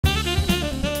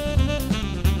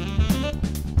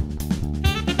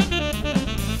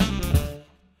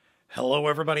Hello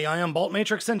everybody, I am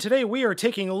Baltmatrix, and today we are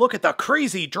taking a look at the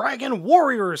Crazy Dragon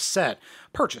Warriors set,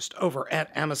 purchased over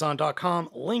at Amazon.com.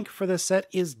 Link for this set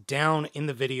is down in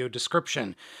the video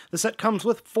description. The set comes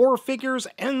with 4 figures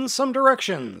and some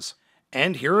directions.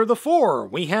 And here are the 4.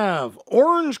 We have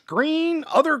orange, green,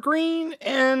 other green,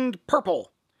 and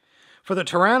purple. For the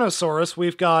Tyrannosaurus,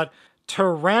 we've got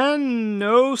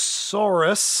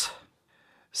Tyrannosaurus,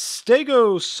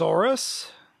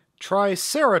 Stegosaurus,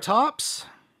 Triceritops,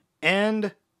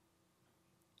 and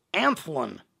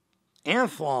Athlon.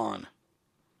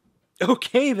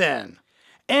 Okay then.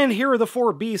 And here are the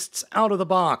 4 beasts out of the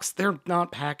box. They're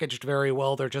not packaged very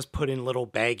well. They're just put in little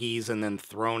baggies and then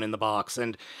thrown in the box.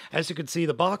 And as you can see,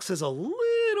 the box is a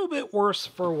little bit worse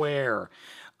for wear.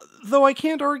 Though I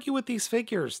can't argue with these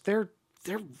figures. They're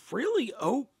really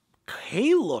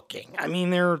okay looking. I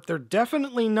mean, they're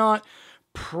definitely not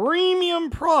premium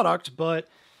product, but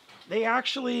they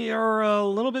actually are a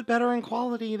little bit better in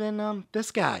quality than this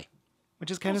guy,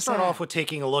 which is kind of sad. Start off with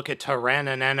taking a look at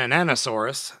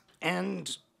Tyrannosaurus,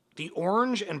 and the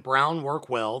orange and brown work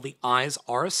well. The eyes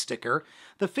are a sticker.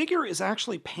 The figure is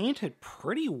actually painted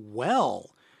pretty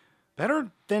well,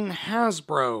 better than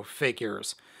Hasbro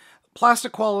figures.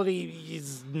 Plastic quality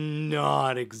is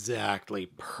not exactly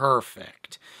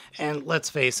perfect, and let's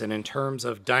face it, in terms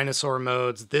of dinosaur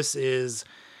modes,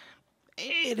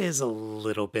 it is a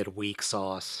little bit weak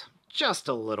sauce. Just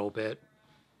a little bit.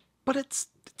 But it's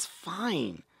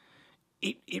fine.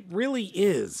 It really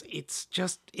is. It's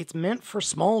meant for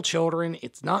small children.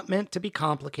 It's not meant to be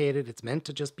complicated. It's meant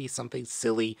to just be something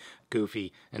silly,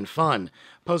 goofy, and fun.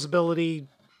 Posability,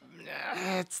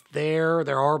 it's there.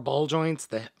 There are ball joints.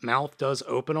 The mouth does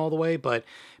open all the way, but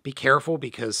be careful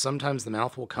because sometimes the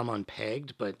mouth will come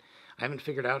unpegged, but I haven't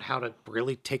figured out how to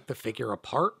really take the figure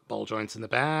apart. Ball joints in the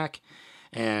back,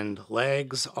 and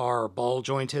legs are ball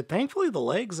jointed. Thankfully, the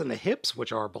legs and the hips,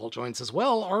 which are ball joints as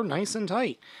well, are nice and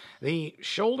tight. The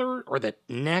shoulder, or the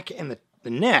neck, and the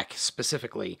neck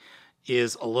specifically,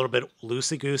 is a little bit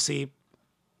loosey-goosey.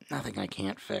 Nothing I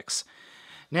can't fix.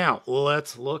 Now,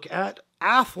 let's look at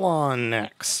Athlon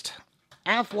next.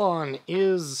 Athlon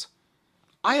is...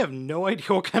 I have no idea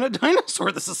what kind of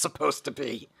dinosaur this is supposed to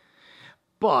be.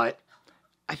 But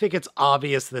I think it's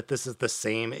obvious that this is the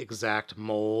same exact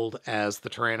mold as the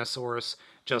Tyrannosaurus,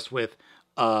 just with,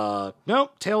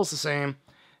 nope, tail's the same,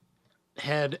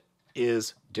 head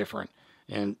is different,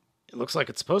 and it looks like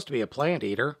it's supposed to be a plant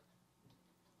eater.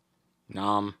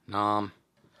 Nom, nom.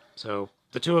 So,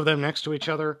 the two of them next to each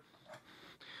other,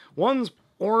 one's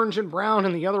orange and brown,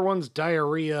 and the other one's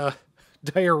diarrhea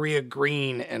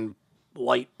green and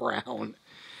light brown.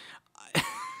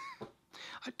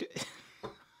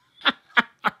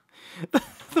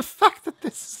 The fact that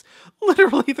this is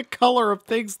literally the color of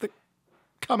things that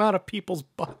come out of people's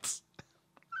butts.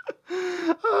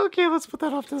 Okay, let's put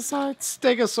that off to the side.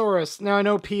 Stegosaurus. Now, I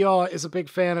know P.A. is a big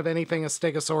fan of anything a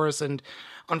Stegosaurus, and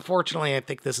unfortunately, I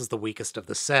think this is the weakest of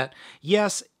the set.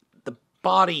 Yes, the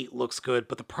body looks good,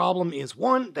 but the problem is,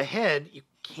 1, the head, you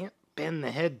can't bend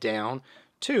the head down.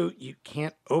 2, you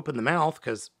can't open the mouth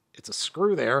because it's a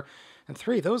screw there. And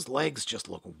 3, those legs just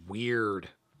look weird.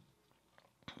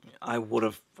 I would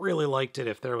have really liked it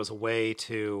if there was a way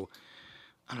to,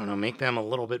 I don't know, make them a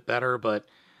little bit better, but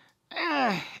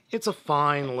it's a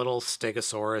fine little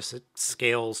Stegosaurus. It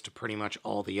scales to pretty much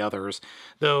all the others,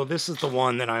 though this is the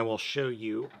one that I will show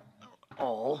you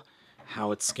all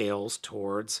how it scales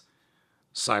towards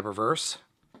Cyberverse.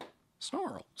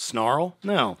 Snarl. Snarl?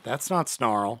 No, that's not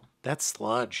Snarl. That's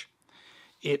Sludge.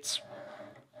 It's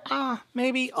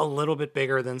maybe a little bit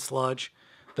bigger than Sludge,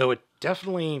 though it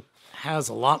definitely has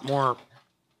a lot more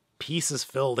pieces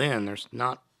filled in. There's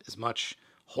not as much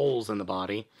holes in the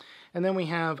body. And then we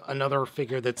have another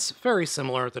figure that's very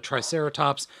similar, the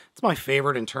Triceratops. It's my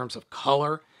favorite in terms of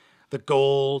color. The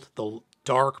gold, the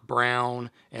dark brown,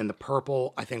 and the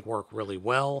purple I think work really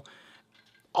well.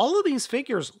 All of these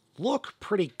figures look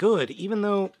pretty good, even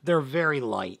though they're very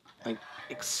light, like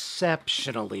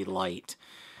exceptionally light.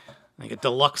 Like a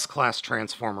deluxe class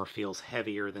Transformer feels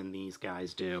heavier than these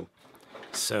guys do.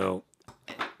 So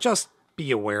just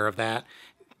be aware of that.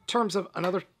 In terms of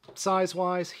another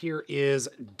size-wise, here is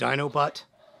Dinobot.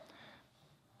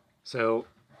 So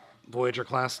Voyager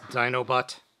class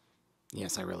Dinobot.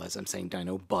 Yes, I realize I'm saying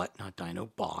Dinobot, not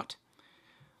Dinobot.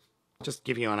 Just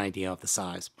give you an idea of the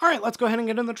size. All right, let's go ahead and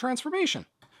get into the transformation.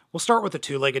 We'll start with the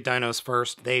 2-legged dinos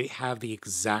first. They have the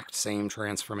exact same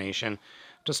transformation.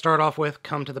 To start off with,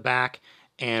 come to the back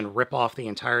and rip off the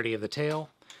entirety of the tail.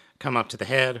 Come up to the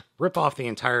head, rip off the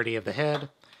entirety of the head,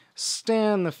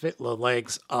 stand the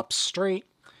legs up straight,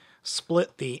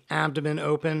 split the abdomen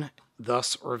open,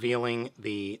 thus revealing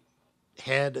the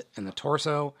head and the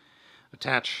torso,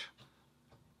 attach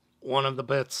one of the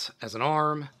bits as an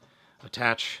arm,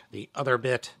 attach the other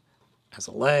bit as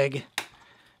a leg,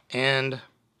 and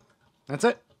that's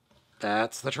it.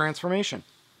 That's the transformation.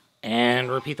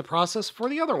 And repeat the process for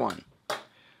the other one.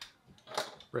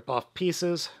 Rip off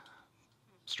pieces,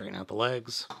 straighten out the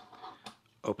legs,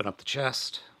 open up the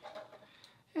chest,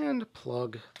 and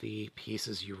plug the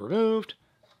pieces you removed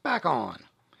back on.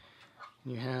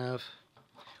 You have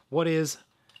what is,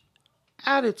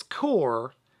 at its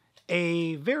core,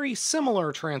 a very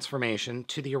similar transformation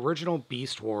to the original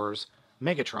Beast Wars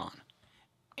Megatron.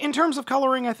 In terms of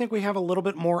coloring, I think we have a little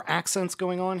bit more accents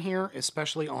going on here,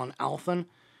 especially on Athlon.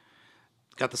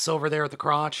 Got the silver there at the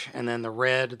crotch, and then the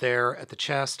red there at the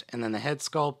chest, and then the head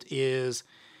sculpt is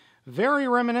very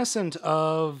reminiscent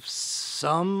of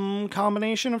some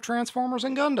combination of Transformers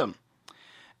and Gundam.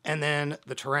 And then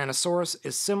the Tyrannosaurus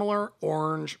is similar,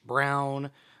 orange,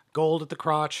 brown, gold at the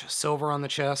crotch, silver on the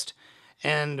chest,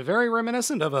 and very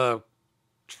reminiscent of a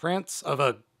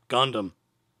Gundam.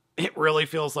 It really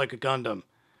feels like a Gundam.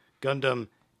 Gundam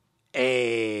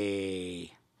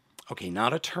A. Okay,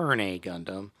 not a Turn A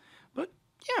Gundam, but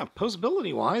yeah,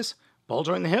 posability-wise, ball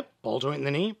joint in the hip, ball joint in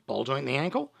the knee, ball joint in the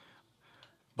ankle,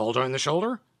 ball joint in the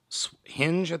shoulder,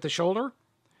 hinge at the shoulder,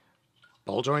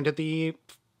 ball joint at the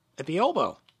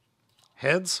elbow.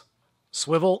 Heads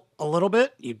swivel a little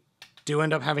bit. You do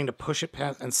end up having to push it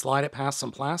past and slide it past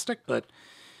some plastic, but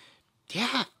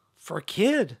yeah, for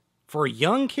a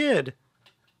young kid,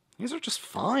 these are just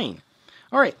fine.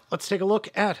 All right, let's take a look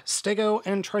at Stego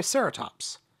and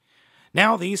Triceratops.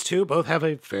 Now, these two both have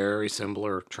a very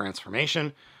similar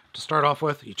transformation. To start off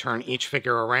with, you turn each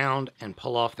figure around and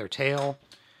pull off their tail.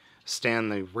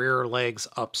 Stand the rear legs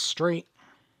up straight.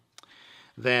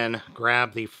 Then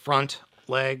grab the front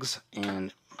legs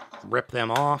and rip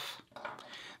them off.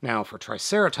 Now, for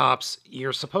Triceratops,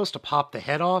 you're supposed to pop the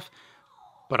head off,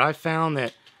 but I found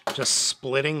that just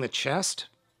splitting the chest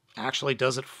actually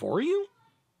does it for you.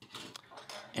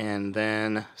 And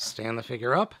then stand the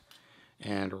figure up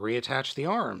and reattach the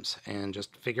arms and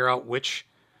just figure out which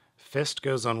fist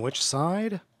goes on which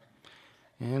side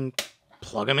and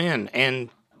plug them in. And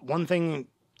one thing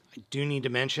I do need to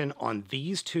mention on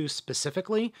these two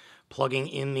specifically, plugging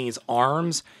in these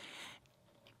arms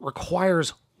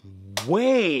requires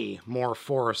way more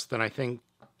force than I think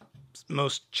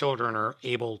most children are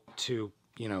able to,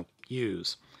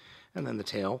 use. And then the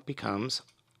tail becomes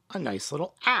a nice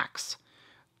little axe.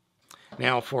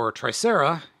 Now for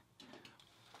Tricera,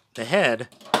 the head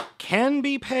can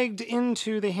be pegged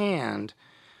into the hand,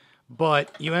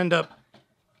 but you end up,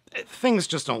 things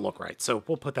just don't look right. So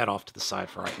we'll put that off to the side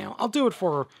for right now. I'll do it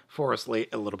for us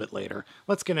a little bit later.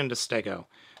 Let's get into Stego.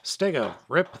 Stego,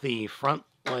 rip the front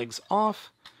legs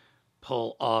off,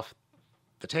 pull off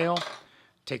the tail,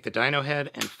 take the dino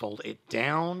head and fold it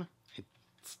down.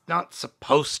 It's not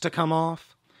supposed to come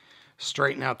off.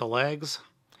 Straighten out the legs.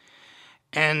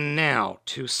 And now,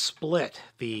 to split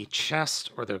the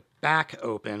chest or the back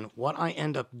open, what I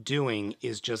end up doing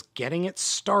is just getting it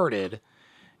started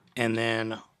and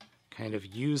then kind of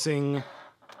using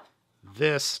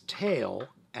this tail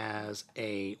as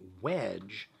a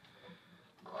wedge.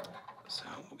 So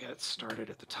we'll get it started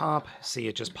at the top. See,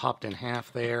 it just popped in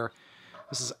half there.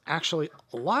 This is actually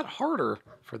a lot harder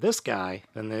for this guy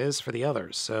than it is for the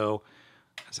others. So,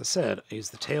 as I said, I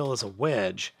use the tail as a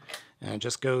wedge. And I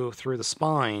just go through the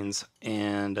spines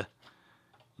and,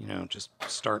 just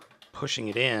start pushing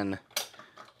it in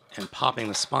and popping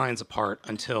the spines apart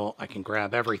until I can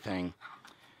grab everything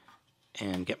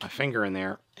and get my finger in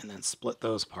there and then split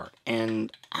those apart.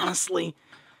 And honestly,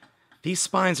 these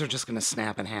spines are just going to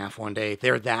snap in half one day.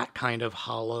 They're that kind of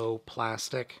hollow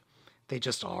plastic. They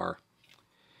just are.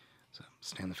 So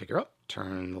stand the figure up,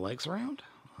 turn the legs around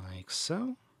like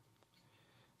so.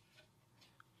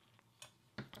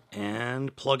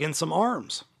 And plug in some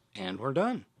arms, and we're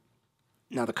done.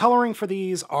 Now, the coloring for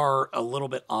these are a little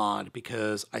bit odd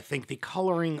because I think the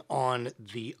coloring on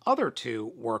the other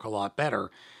two work a lot better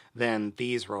than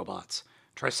these robots.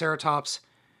 Triceratops,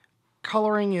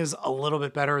 coloring is a little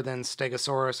bit better than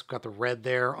Stegosaurus. Got the red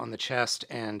there on the chest,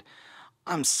 and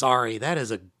I'm sorry, that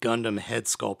is a Gundam head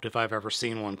sculpt if I've ever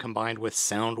seen one, combined with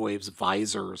Soundwave's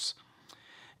visors.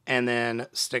 And then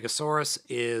Stegosaurus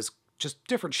is just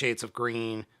different shades of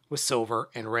green with silver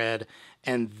and red.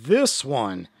 And this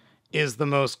one is the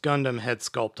most Gundam head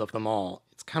sculpt of them all.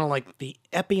 It's kind of like the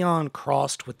Epion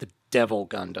crossed with the Devil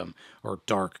Gundam, or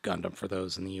Dark Gundam for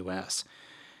those in the US.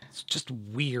 It's just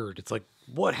weird. It's like,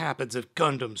 what happens if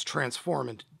Gundams transform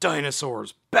into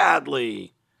dinosaurs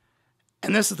badly?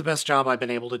 And this is the best job I've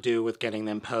been able to do with getting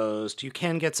them posed. You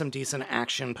can get some decent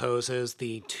action poses.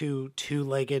 The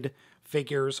two-legged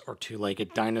figures or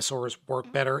two-legged dinosaurs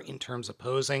work better in terms of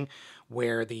posing,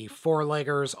 where the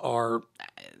four-leggers are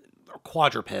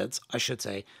quadrupeds, I should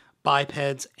say.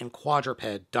 Bipeds and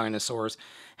quadruped dinosaurs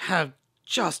have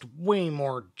just way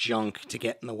more junk to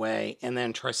get in the way. And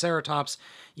then Triceratops,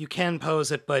 you can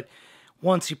pose it, but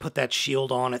once you put that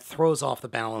shield on, it throws off the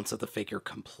balance of the figure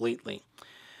completely.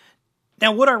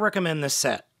 Now, would I recommend this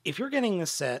set? If you're getting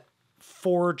this set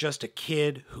for just a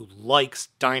kid who likes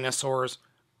dinosaurs,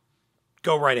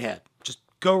 go right ahead. Just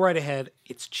go right ahead.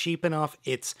 It's cheap enough.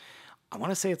 I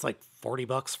want to say it's like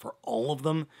 $40 for all of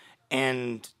them,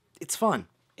 and it's fun.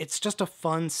 It's just a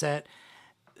fun set.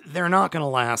 They're not going to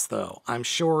last, though. I'm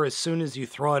sure as soon as you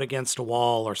throw it against a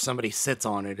wall or somebody sits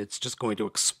on it, it's just going to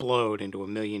explode into a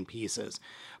million pieces.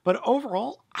 But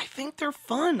overall, I think they're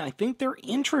fun. I think they're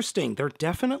interesting. They're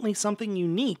definitely something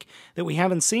unique that we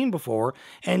haven't seen before.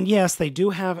 And yes, they do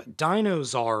have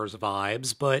Dinosaurs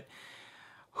vibes, but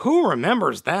who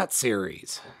remembers that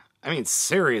series? I mean,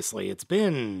 seriously, it's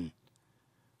been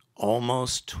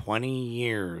almost 20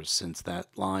 years since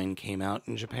that line came out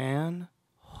in Japan.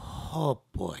 Oh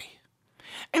boy.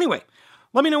 Anyway,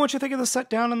 let me know what you think of the set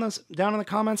down in the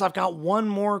comments. I've got one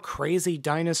more crazy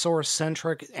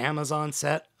dinosaur-centric Amazon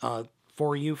set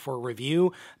for you for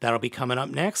review. That'll be coming up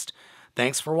next.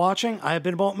 Thanks for watching. I have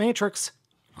been Baltmatrix.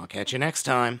 I'll catch you next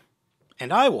time.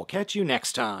 And I will catch you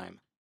next time.